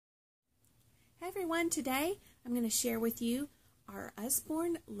Hi everyone, today I'm going to share with you our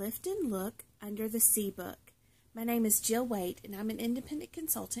Usborne Lift and Look Under the Sea book. My name is Jill Waite and I'm an independent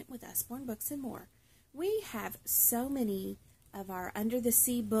consultant with Usborne Books and More. We have so many of our Under the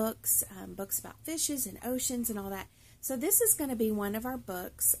Sea books, books about fishes and oceans and all that. So this is going to be one of our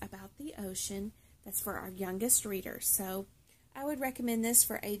books about the ocean that's for our youngest readers. So I would recommend this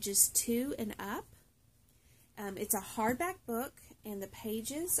for ages 2 and up. It's a hardback book, and the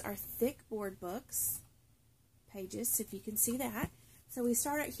pages are thick board books pages, if you can see that. So we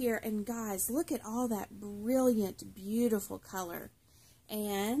start out here, and guys, look at all that brilliant, beautiful color.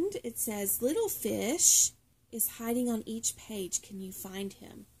 And it says, "Little fish is hiding on each page. Can you find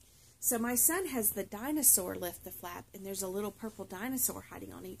him?" So my son has the dinosaur lift the flap, and there's a little purple dinosaur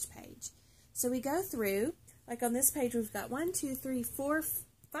hiding on each page. So we go through, like on this page, we've got 1, 2, 3, 4,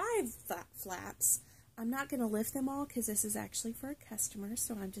 5 flaps. I'm not going to lift them all because this is actually for a customer,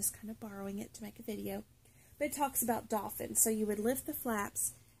 so I'm just kind of borrowing it to make a video. But it talks about dolphins. So you would lift the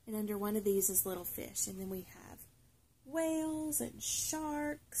flaps, and under one of these is little fish. And then we have whales and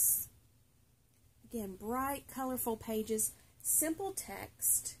sharks. Again, bright, colorful pages, simple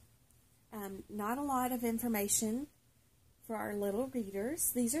text, not a lot of information for our little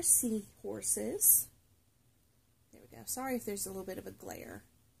readers. These are seahorses. There we go. Sorry if there's a little bit of a glare.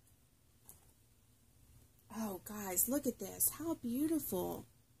 Oh, guys, look at this. How beautiful.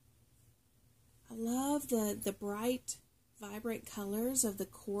 I love the bright, vibrant colors of the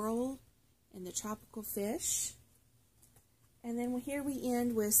coral and the tropical fish. And then here we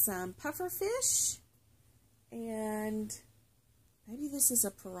end with some puffer fish. And maybe this is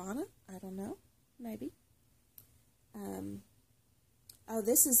a piranha. I don't know. Maybe. Oh,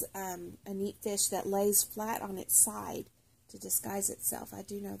 this is a neat fish that lays flat on its side to disguise itself. I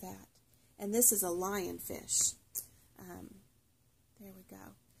do know that. And this is a lionfish. There we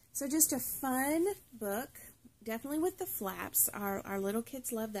go. So just a fun book, definitely with the flaps. Our little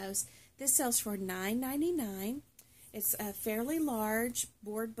kids love those. This sells for $9.99. It's a fairly large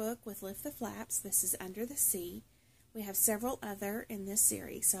board book with Lift the Flaps. This is Under the Sea. We have several other in this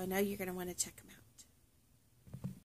series, so I know you're going to want to check them out.